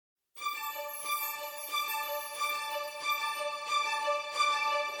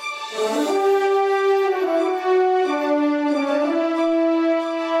And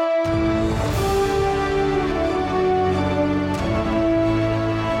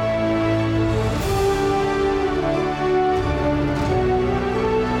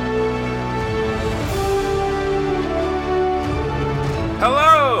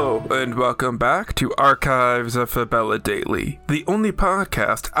welcome back to Archives of Fabella Daily, the only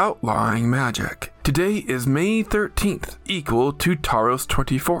podcast outlawing magic. Today is May 13th, equal to Taros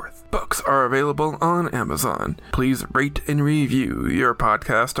 24th. Books are available on Amazon. Please rate and review your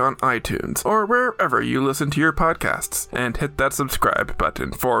podcast on iTunes or wherever you listen to your podcasts, and hit that subscribe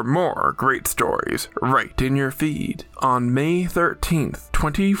button for more great stories right in your feed. On May 13th,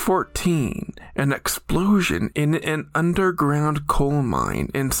 2014, an explosion in an underground coal mine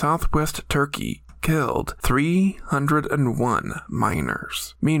in southwest Turkey killed 301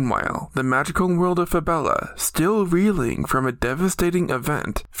 miners. Meanwhile, the magical world of Fabella, still reeling from a devastating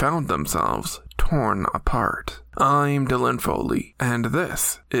event, found themselves torn apart. I'm Dylan Foley, and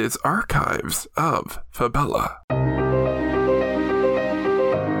this is Archives of Fabella.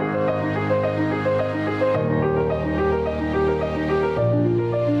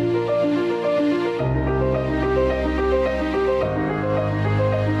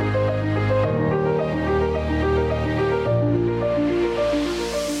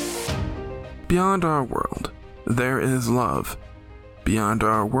 Beyond our world, there is love. Beyond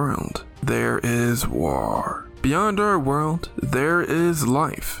our world, there is war. Beyond our world, there is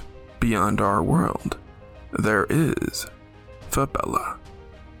life. Beyond our world, there is Fabella.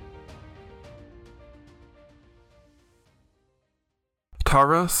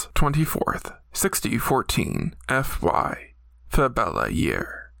 Taros 24th, 6014 FY, Fabella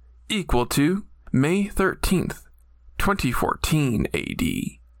year, equal to May 13th, 2014 AD,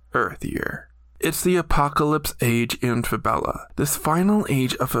 Earth year. It's the Apocalypse Age in Fabella. This final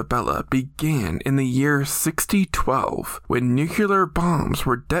age of Fabella began in the year 6012, when nuclear bombs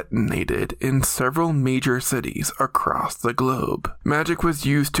were detonated in several major cities across the globe. Magic was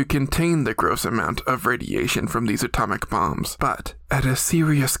used to contain the gross amount of radiation from these atomic bombs, but at a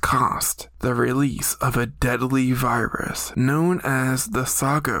serious cost. The release of a deadly virus known as the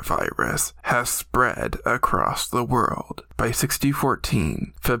Saga virus has spread across the world. By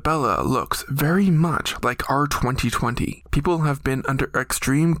 6014, Fabella looks very much like our 2020. People have been under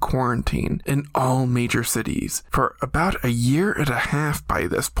extreme quarantine in all major cities for about a year and a half by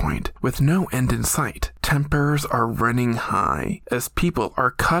this point, with no end in sight. Tempers are running high as people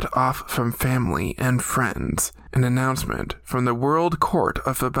are cut off from family and friends. An announcement from the World Court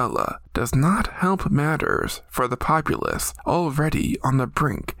of Fabella does not help matters for the populace already on the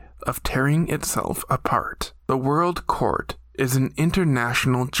brink of tearing itself apart. The World Court is an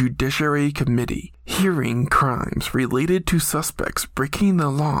international judiciary committee hearing crimes related to suspects breaking the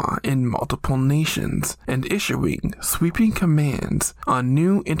law in multiple nations and issuing sweeping commands on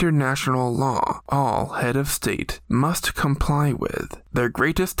new international law all head of state must comply with. Their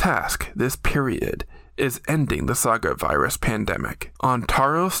greatest task this period is ending the Saga virus pandemic. On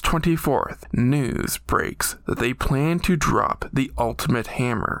Taros 24th, news breaks that they plan to drop the ultimate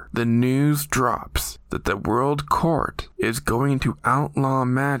hammer. The news drops that the World Court is going to outlaw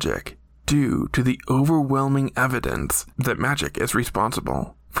magic due to the overwhelming evidence that magic is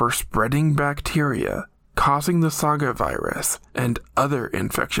responsible for spreading bacteria, causing the Saga virus, and other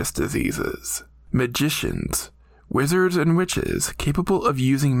infectious diseases. Magicians, wizards and witches capable of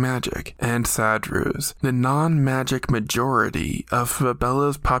using magic, and Sadrus, the non-magic majority of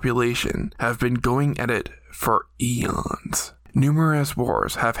Fabella's population, have been going at it for eons. Numerous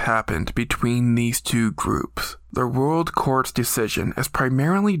wars have happened between these two groups. The World Court's decision is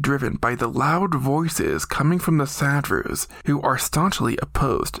primarily driven by the loud voices coming from the Sadrus, who are staunchly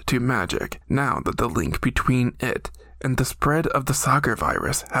opposed to magic, now that the link between it and the spread of the Saga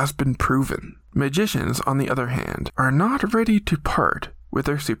virus has been proven. Magicians, on the other hand, are not ready to part with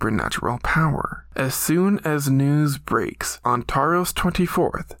their supernatural power. As soon as news breaks on Taros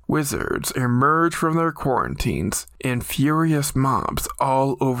 24th, wizards emerge from their quarantines in furious mobs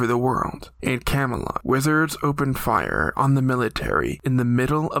all over the world. In Camelot, wizards open fire on the military in the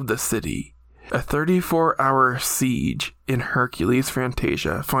middle of the city. A 34-hour siege in Hercules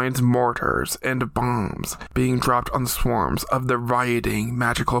Fantasia finds mortars and bombs being dropped on swarms of the rioting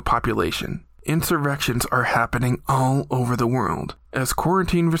magical population. Insurrections are happening all over the world as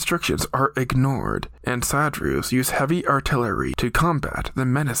quarantine restrictions are ignored, and Sadrus use heavy artillery to combat the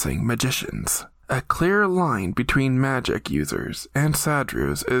menacing magicians. A clear line between magic users and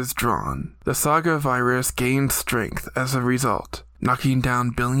Sadrus is drawn. The Saga virus gains strength as a result. knocking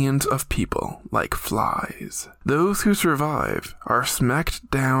down billions of people like flies. Those who survive are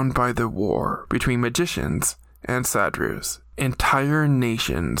smacked down by the war between magicians and Sadrus. Entire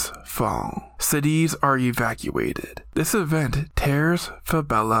nations fall. Cities are evacuated. This event tears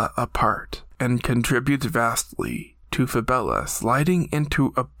Fabella apart and contributes vastly to Fabella sliding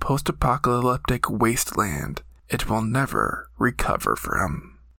into a post-apocalyptic wasteland it will never recover from.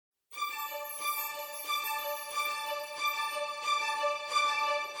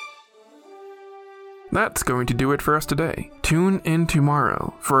 That's going to do it for us today. Tune in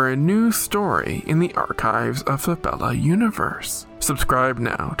tomorrow for a new story in the archives of Fabella Universe. Subscribe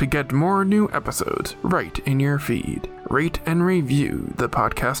now to get more new episodes right in your feed. Rate and review the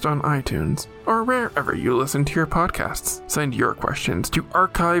podcast on iTunes or wherever you listen to your podcasts. Send your questions to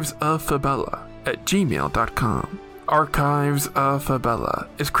archivesoffabella@gmail.com. Archives of Fabella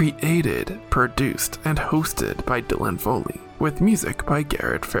is created, produced, and hosted by Dylan Foley, with music by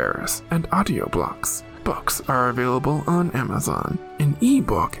Garrett Ferris and Audioblocks. Books are available on Amazon in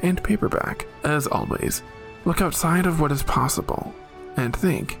ebook and paperback. As always, look outside of what is possible and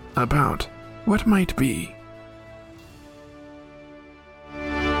think about what might be.